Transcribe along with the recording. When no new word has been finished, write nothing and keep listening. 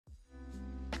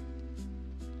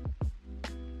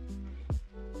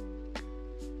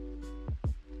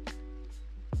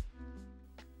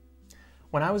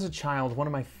When I was a child, one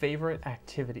of my favorite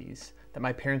activities that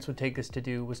my parents would take us to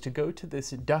do was to go to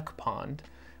this duck pond,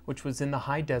 which was in the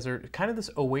high desert, kind of this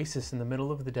oasis in the middle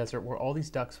of the desert where all these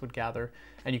ducks would gather,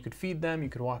 and you could feed them, you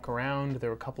could walk around, there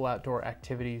were a couple outdoor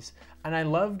activities, and I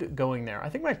loved going there. I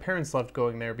think my parents loved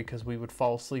going there because we would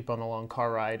fall asleep on a long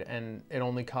car ride, and it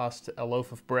only cost a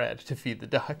loaf of bread to feed the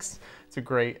ducks. It's a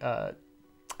great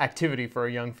activity for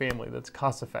a young family that's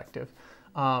cost effective.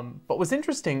 But what's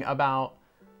interesting about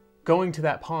going to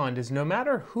that pond is no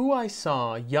matter who I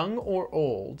saw, young or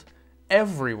old,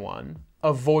 everyone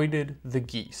avoided the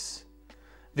geese.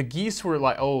 The geese were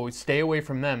like, oh, stay away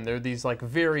from them. They're these like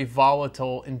very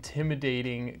volatile,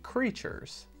 intimidating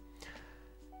creatures.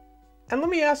 And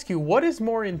let me ask you, what is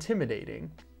more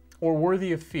intimidating or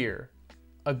worthy of fear?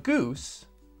 A goose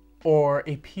or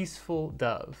a peaceful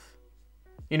dove?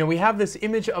 You know, we have this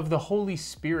image of the Holy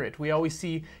Spirit. We always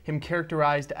see him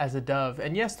characterized as a dove.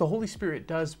 And yes, the Holy Spirit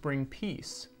does bring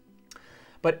peace.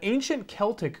 But ancient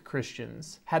Celtic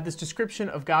Christians had this description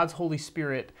of God's Holy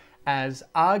Spirit as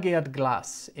Agead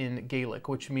Glas in Gaelic,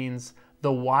 which means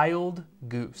the wild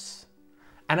goose.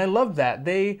 And I love that.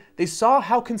 They saw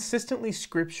how consistently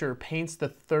Scripture paints the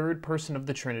third person of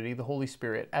the Trinity, the Holy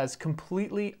Spirit, as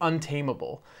completely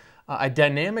untamable. A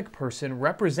dynamic person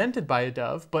represented by a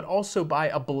dove, but also by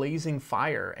a blazing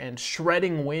fire and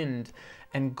shredding wind,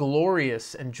 and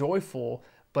glorious and joyful,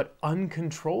 but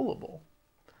uncontrollable.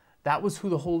 That was who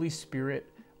the Holy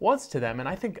Spirit was to them. And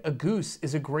I think a goose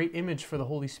is a great image for the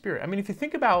Holy Spirit. I mean, if you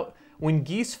think about when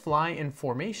geese fly in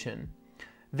formation,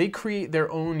 they create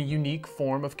their own unique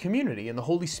form of community, and the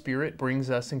Holy Spirit brings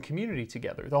us in community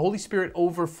together. The Holy Spirit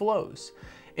overflows.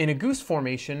 In a goose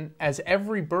formation, as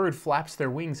every bird flaps their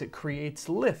wings, it creates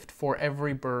lift for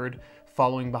every bird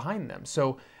following behind them.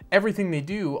 So everything they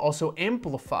do also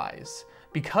amplifies.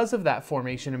 Because of that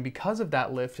formation and because of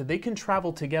that lift, they can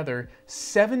travel together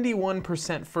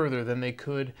 71% further than they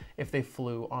could if they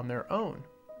flew on their own.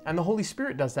 And the Holy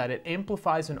Spirit does that. It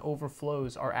amplifies and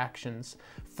overflows our actions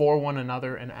for one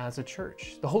another and as a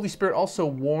church. The Holy Spirit also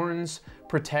warns,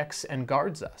 protects, and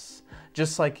guards us.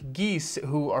 Just like geese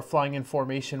who are flying in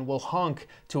formation will honk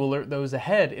to alert those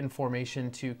ahead in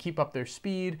formation to keep up their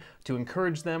speed, to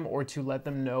encourage them, or to let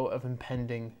them know of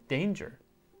impending danger.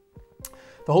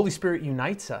 The Holy Spirit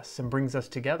unites us and brings us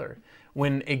together.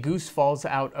 When a goose falls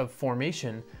out of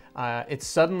formation, it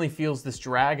suddenly feels this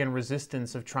drag and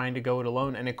resistance of trying to go it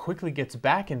alone, and it quickly gets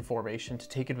back in formation to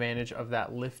take advantage of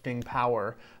that lifting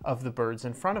power of the birds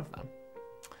in front of them.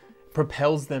 It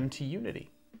propels them to unity.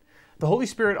 The Holy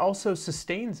Spirit also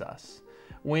sustains us.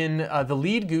 When the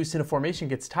lead goose in a formation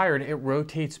gets tired, it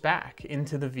rotates back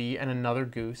into the V and another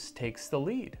goose takes the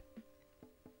lead.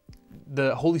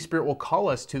 The Holy Spirit will call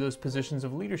us to those positions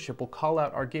of leadership, will call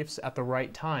out our gifts at the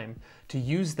right time to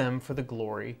use them for the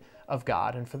glory of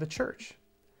God and for the church.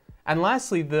 And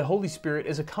lastly, the Holy Spirit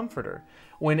is a comforter.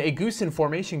 When a goose in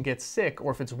formation gets sick,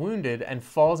 or if it's wounded and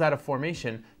falls out of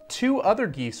formation, 2 other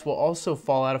geese will also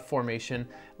fall out of formation,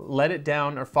 let it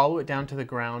down or follow it down to the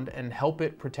ground and help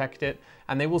it, protect it,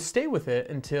 and they will stay with it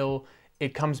until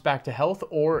it comes back to health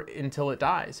or until it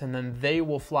dies, and then they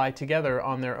will fly together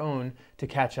on their own to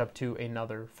catch up to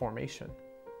another formation.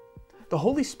 The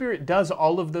Holy Spirit does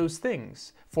all of those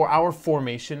things for our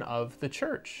formation of the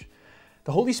church.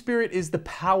 The Holy Spirit is the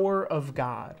power of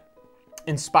God,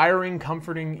 inspiring,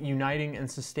 comforting, uniting, and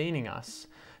sustaining us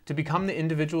to become the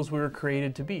individuals we were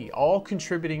created to be, all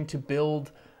contributing to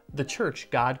build the church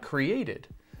God created.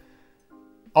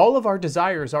 All of our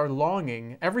desires, our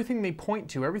longing, everything they point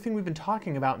to, everything we've been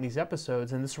talking about in these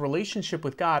episodes, and this relationship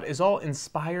with God is all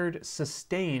inspired,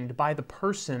 sustained by the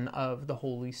person of the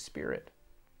Holy Spirit.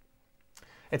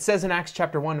 It says in Acts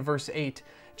chapter 1, verse 8,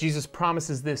 Jesus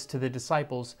promises this to the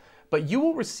disciples, "But you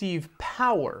will receive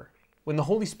power when the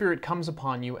Holy Spirit comes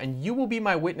upon you, and you will be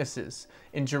my witnesses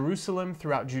in Jerusalem,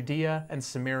 throughout Judea and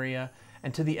Samaria,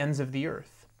 and to the ends of the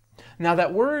earth." Now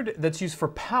that word that's used for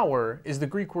power is the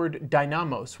Greek word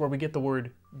dynamos, where we get the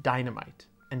word dynamite.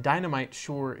 And dynamite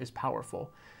sure is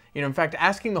powerful. You know, in fact,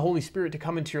 asking the Holy Spirit to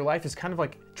come into your life is kind of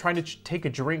like trying to take a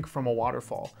drink from a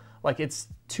waterfall. Like, it's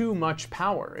too much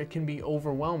power. It can be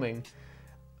overwhelming,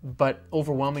 but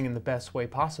overwhelming in the best way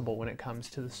possible when it comes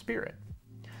to the Spirit.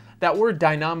 That word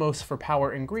dynamos for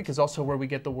power in Greek is also where we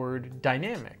get the word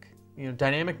dynamic.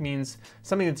 Dynamic means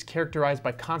something that's characterized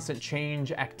by constant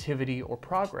change, activity, or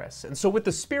progress. And so with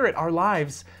the Spirit, our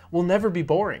lives will never be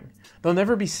boring. They'll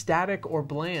never be static or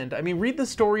bland. I mean, read the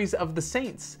stories of the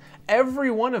saints.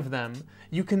 Every one of them,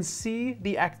 you can see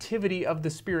the activity of the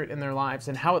Spirit in their lives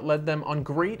and how it led them on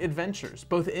great adventures,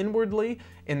 both inwardly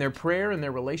in their prayer and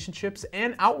their relationships,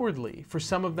 and outwardly for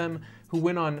some of them who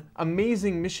went on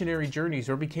amazing missionary journeys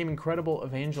or became incredible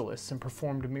evangelists and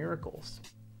performed miracles.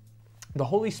 The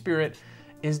Holy Spirit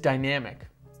is dynamic,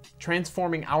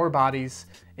 transforming our bodies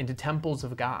into temples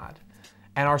of God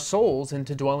and our souls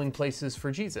into dwelling places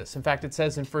for Jesus. In fact, it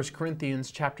says in 1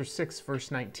 Corinthians chapter 6,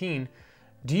 verse 19,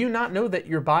 "Do you not know that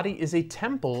your body is a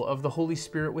temple of the Holy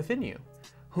Spirit within you,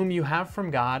 whom you have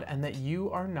from God, and that you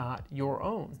are not your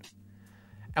own?"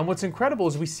 And what's incredible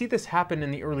is we see this happen in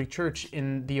the early church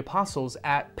in the apostles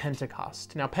at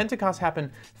Pentecost. Now, Pentecost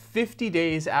happened 50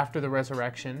 days after the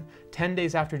resurrection, 10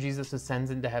 days after Jesus ascends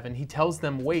into heaven. He tells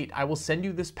them, wait, I will send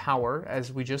you this power,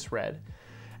 as we just read.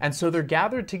 And so they're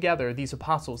gathered together, these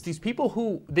apostles, these people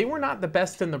who, they were not the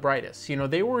best and the brightest.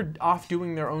 They were off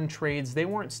doing their own trades. They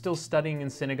weren't still studying in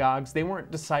synagogues. They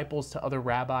weren't disciples to other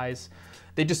rabbis.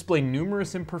 They display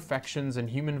numerous imperfections and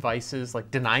human vices, like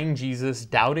denying Jesus,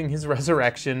 doubting his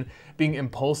resurrection, being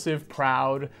impulsive,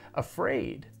 proud,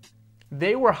 afraid.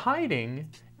 They were hiding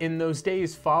in those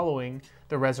days following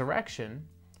the resurrection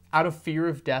out of fear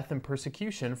of death and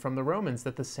persecution from the Romans,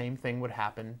 that the same thing would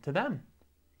happen to them.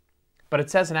 But it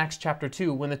says in Acts chapter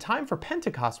 2, when the time for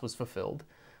Pentecost was fulfilled,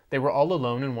 they were all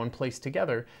alone in one place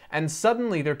together, and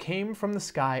suddenly there came from the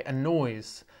sky a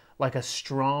noise like a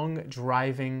strong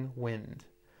driving wind,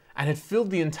 and it filled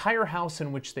the entire house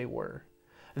in which they were.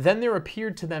 Then there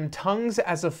appeared to them tongues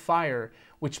as of fire,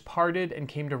 which parted and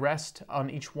came to rest on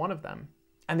each one of them.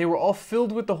 And they were all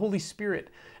filled with the Holy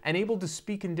Spirit and able to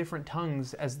speak in different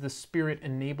tongues as the Spirit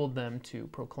enabled them to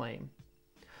proclaim.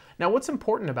 Now, what's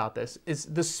important about this is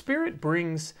the Spirit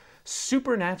brings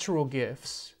supernatural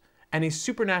gifts and a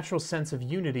supernatural sense of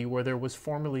unity where there was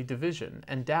formerly division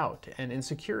and doubt and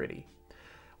insecurity.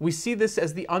 We see this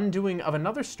as the undoing of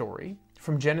another story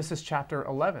from Genesis chapter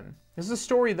 11. This is a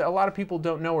story that a lot of people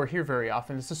don't know or hear very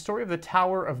often. It's the story of the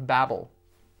Tower of Babel.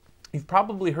 You've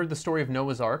probably heard the story of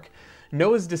Noah's Ark.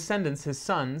 Noah's descendants, his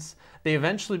sons, they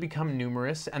eventually become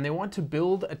numerous, and they want to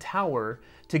build a tower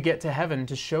to get to heaven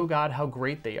to show God how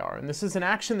great they are. And this is an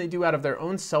action they do out of their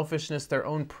own selfishness, their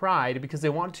own pride, because they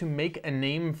want to make a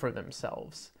name for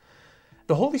themselves.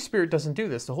 The Holy Spirit doesn't do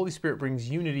this. The Holy Spirit brings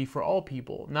unity for all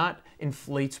people, not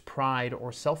inflates pride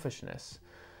or selfishness.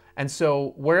 And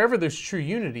so wherever there's true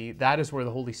unity, that is where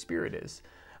the Holy Spirit is.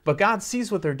 But God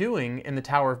sees what they're doing in the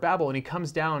Tower of Babel, and he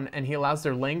comes down and he allows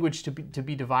their language to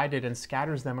be divided and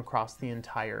scatters them across the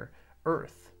entire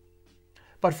earth.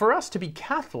 But for us to be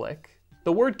Catholic,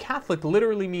 the word Catholic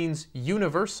literally means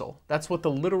universal. That's what the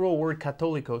literal word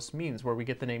Catholicos means, where we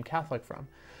get the name Catholic from.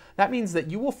 That means that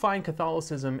you will find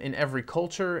Catholicism in every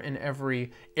culture, in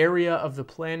every area of the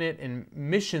planet, in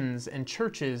missions and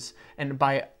churches, and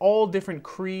by all different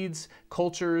creeds,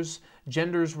 cultures,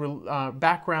 genders,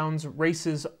 backgrounds,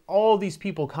 races, all these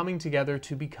people coming together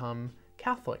to become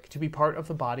Catholic, to be part of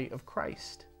the body of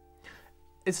Christ.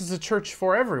 This is a church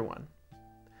for everyone.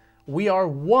 We are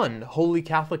one holy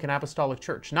Catholic and Apostolic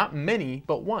Church, not many,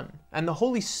 but one. And the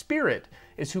Holy Spirit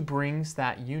is who brings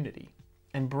that unity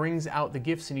and brings out the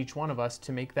gifts in each one of us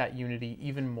to make that unity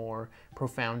even more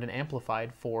profound and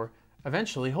amplified for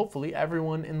eventually, hopefully,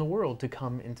 everyone in the world to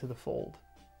come into the fold.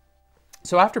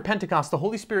 So after Pentecost, the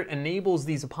Holy Spirit enables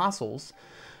these apostles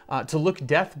to look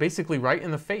death basically right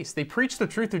in the face. They preach the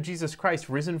truth of Jesus Christ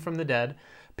risen from the dead.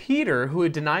 Peter, who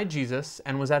had denied Jesus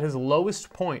and was at his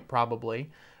lowest point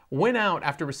probably, went out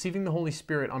after receiving the Holy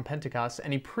Spirit on Pentecost,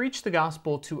 and he preached the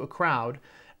gospel to a crowd,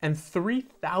 and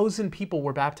 3,000 people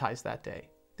were baptized that day.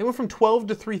 They went from 12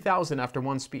 to 3,000 after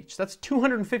one speech. That's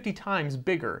 250 times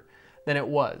bigger than it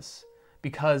was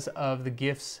because of the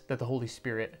gifts that the Holy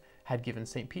Spirit had given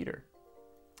St. Peter.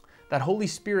 That Holy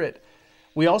Spirit,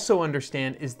 we also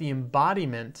understand, is the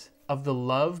embodiment of the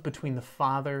love between the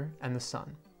Father and the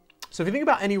Son. So if you think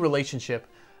about any relationship,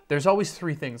 there's always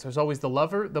three things. There's always the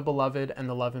lover, the beloved, and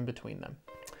the love in between them.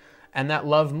 And that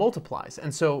love multiplies.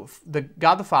 And so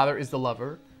God the Father is the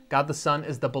lover, God the Son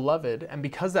is the beloved, and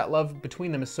because that love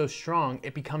between them is so strong,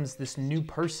 it becomes this new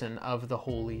person of the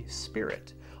Holy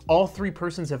Spirit. All three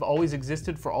persons have always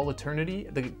existed for all eternity.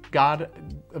 The God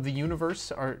of the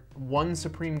universe, our one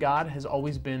supreme God, has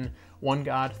always been one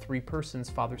God, three persons,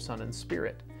 Father, Son, and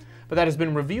Spirit. But that has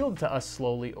been revealed to us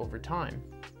slowly over time.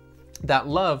 that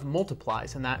love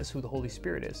multiplies, and that is who the Holy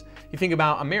Spirit is. You think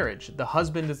about a marriage. The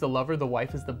husband is the lover, the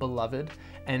wife is the beloved,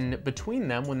 and between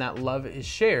them, when that love is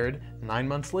shared, 9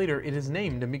 months later, it is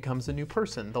named and becomes a new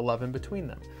person, the love in between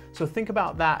them. So think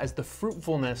about that as the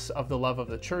fruitfulness of the love of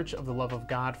the church, of the love of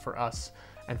God for us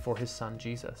and for his son,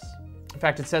 Jesus. In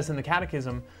fact, it says in the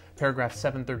Catechism, paragraph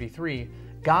 733,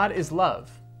 God is love,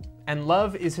 and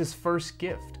love is his first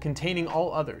gift, containing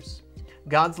all others.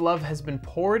 God's love has been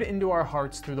poured into our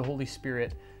hearts through the Holy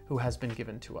Spirit who has been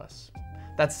given to us.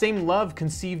 That same love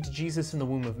conceived Jesus in the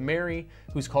womb of Mary,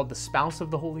 who's called the spouse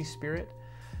of the Holy Spirit.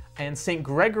 And St.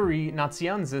 Gregory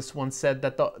Nazianzus once said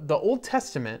that the Old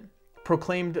Testament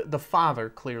proclaimed the Father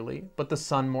clearly, but the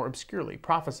Son more obscurely,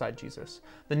 prophesied Jesus.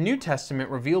 The New Testament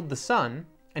revealed the Son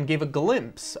and gave a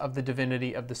glimpse of the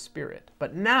divinity of the Spirit.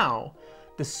 But now,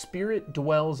 the Spirit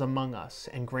dwells among us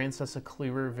and grants us a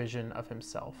clearer vision of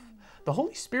himself. The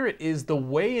Holy Spirit is the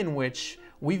way in which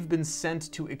we've been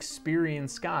sent to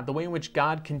experience God, the way in which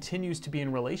God continues to be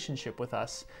in relationship with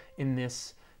us in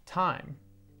this time.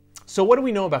 So what do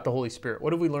we know about the Holy Spirit?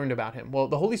 What have we learned about him? Well,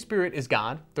 the Holy Spirit is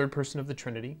God, third person of the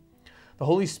Trinity. The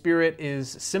Holy Spirit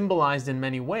is symbolized in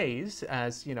many ways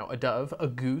as, a dove, a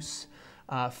goose,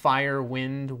 fire,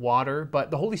 wind, water,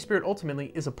 but the Holy Spirit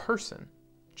ultimately is a person,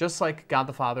 just like God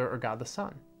the Father or God the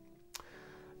Son.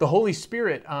 The Holy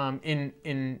Spirit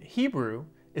in Hebrew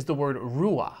is the word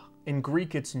ruach. In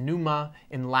Greek, it's pneuma.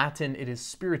 In Latin, it is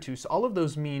spiritus. All of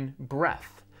those mean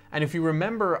breath. And if you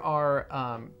remember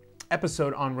our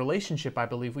episode on relationship, I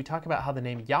believe, we talk about how the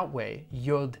name Yahweh,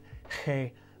 Yod,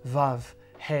 He, Vav,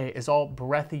 He, is all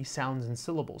breathy sounds and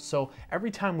syllables. So every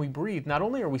time we breathe, not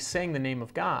only are we saying the name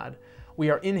of God,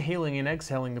 we are inhaling and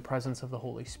exhaling the presence of the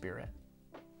Holy Spirit.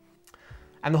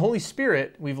 And the Holy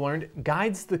Spirit, we've learned,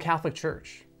 guides the Catholic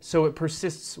Church. So it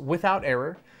persists without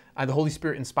error. The Holy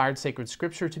Spirit inspired sacred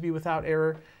scripture to be without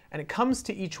error, and it comes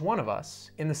to each one of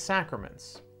us in the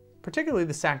sacraments, particularly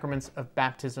the sacraments of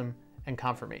baptism and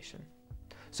confirmation.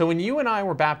 So when you and I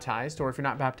were baptized, or if you're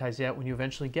not baptized yet, when you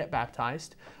eventually get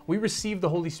baptized, we receive the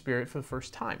Holy Spirit for the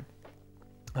first time,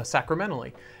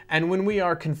 sacramentally. And when we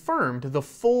are confirmed, the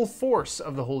full force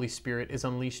of the Holy Spirit is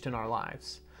unleashed in our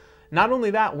lives. Not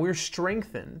only that, we're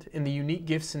strengthened in the unique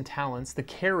gifts and talents, the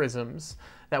charisms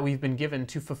that we've been given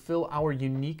to fulfill our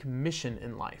unique mission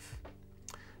in life.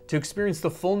 To experience the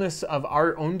fullness of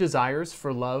our own desires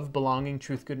for love, belonging,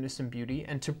 truth, goodness, and beauty,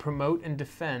 and to promote and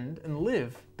defend and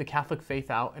live the Catholic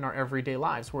faith out in our everyday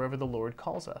lives, wherever the Lord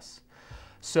calls us.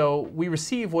 So we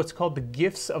receive what's called the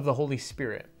gifts of the Holy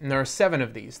Spirit. And there are 7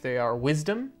 of these. They are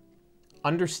wisdom,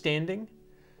 understanding,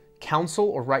 counsel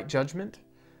or right judgment,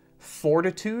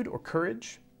 fortitude or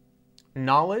courage,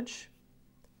 knowledge,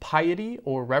 piety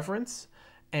or reverence,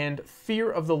 and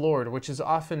fear of the Lord, which is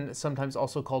often sometimes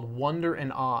also called wonder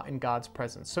and awe in God's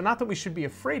presence. So not that we should be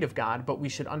afraid of God, but we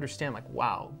should understand, like,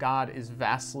 wow, God is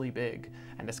vastly big,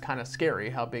 and it's kind of scary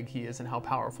how big he is and how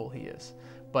powerful he is,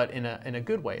 but in a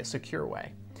good way, a secure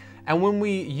way. And when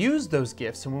we use those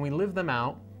gifts and when we live them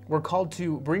out, we're called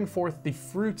to bring forth the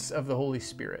fruits of the Holy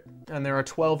Spirit. And there are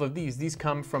 12 of these. These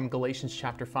come from Galatians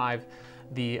chapter 5,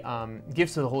 the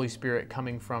gifts of the Holy Spirit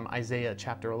coming from Isaiah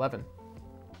chapter 11.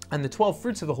 And the 12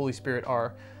 fruits of the Holy Spirit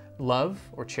are love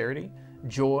or charity,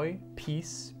 joy,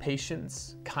 peace,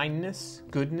 patience, kindness,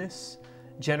 goodness,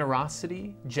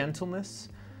 generosity, gentleness,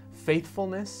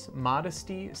 faithfulness,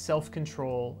 modesty,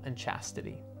 self-control, and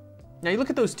chastity. Now you look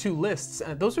at those 2 lists,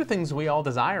 and those are things we all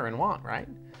desire and want, right?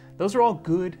 Those are all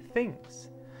good things.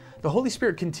 The Holy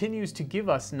Spirit continues to give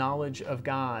us knowledge of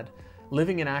God,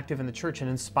 living and active in the church, and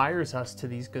inspires us to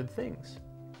these good things.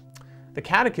 The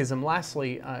Catechism,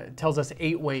 lastly, tells us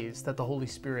 8 ways that the Holy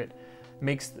Spirit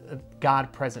makes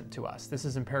God present to us. This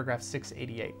is in paragraph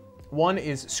 688. 1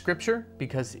 is Scripture,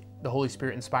 because the Holy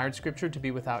Spirit inspired Scripture to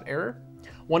be without error.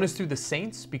 1 is through the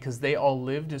saints, because they all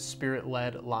lived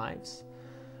Spirit-led lives.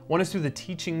 1 is through the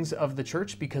teachings of the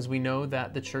church, because we know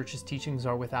that the church's teachings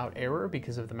are without error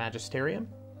because of the magisterium.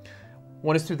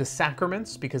 1 is through the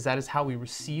sacraments, because that is how we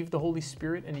receive the Holy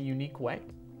Spirit in a unique way.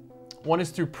 1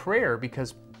 is through prayer,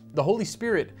 because the Holy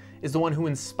Spirit is the one who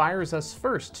inspires us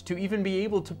first to even be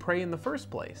able to pray in the first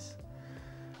place.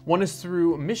 1 is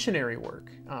through missionary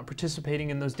work,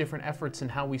 participating in those different efforts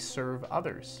and how we serve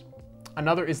others.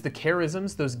 Another is the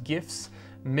charisms, those gifts,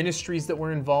 ministries that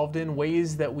we're involved in,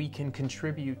 ways that we can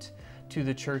contribute to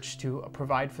the church to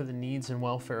provide for the needs and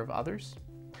welfare of others.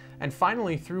 And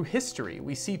finally, through history,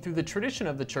 we see through the tradition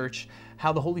of the church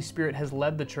how the Holy Spirit has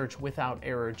led the church without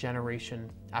error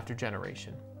generation after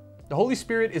generation. The Holy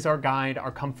Spirit is our guide,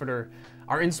 our comforter,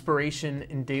 our inspiration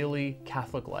in daily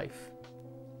Catholic life.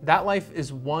 That life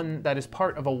is one that is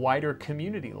part of a wider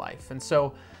community life. And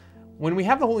so When we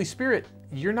have the Holy Spirit,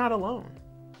 you're not alone.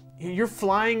 You're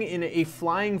flying in a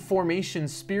flying formation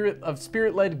of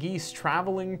spirit-led geese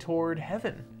traveling toward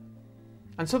heaven.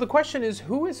 And so the question is,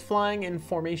 who is flying in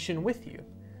formation with you?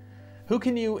 Who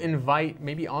can you invite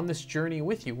maybe on this journey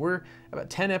with you? We're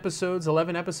about 10 episodes,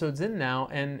 11 episodes in now,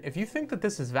 and if you think that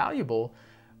this is valuable,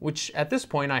 which at this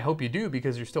point I hope you do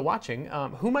because you're still watching,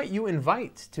 who might you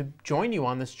invite to join you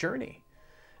on this journey?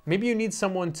 Maybe you need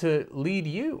someone to lead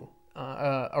you,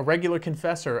 a regular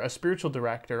confessor, a spiritual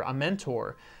director, a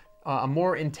mentor, a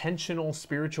more intentional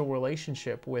spiritual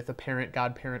relationship with a parent,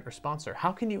 godparent, or sponsor.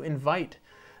 How can you invite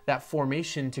that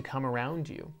formation to come around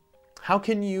you? How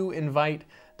can you invite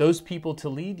those people to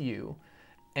lead you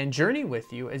and journey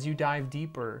with you as you dive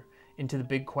deeper into the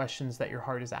big questions that your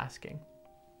heart is asking?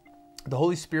 The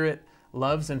Holy Spirit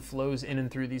loves and flows in and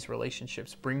through these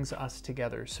relationships, brings us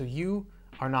together, so you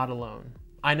are not alone.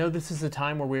 I know this is a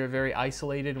time where we are very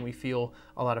isolated and we feel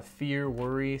a lot of fear,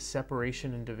 worry,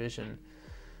 separation, and division.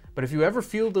 But if you ever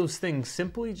feel those things,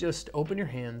 simply just open your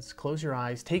hands, close your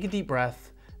eyes, take a deep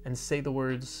breath, and say the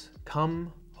words,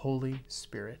 "Come, Holy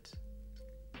Spirit."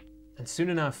 And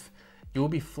soon enough, you will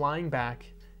be flying back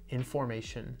in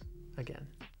formation again.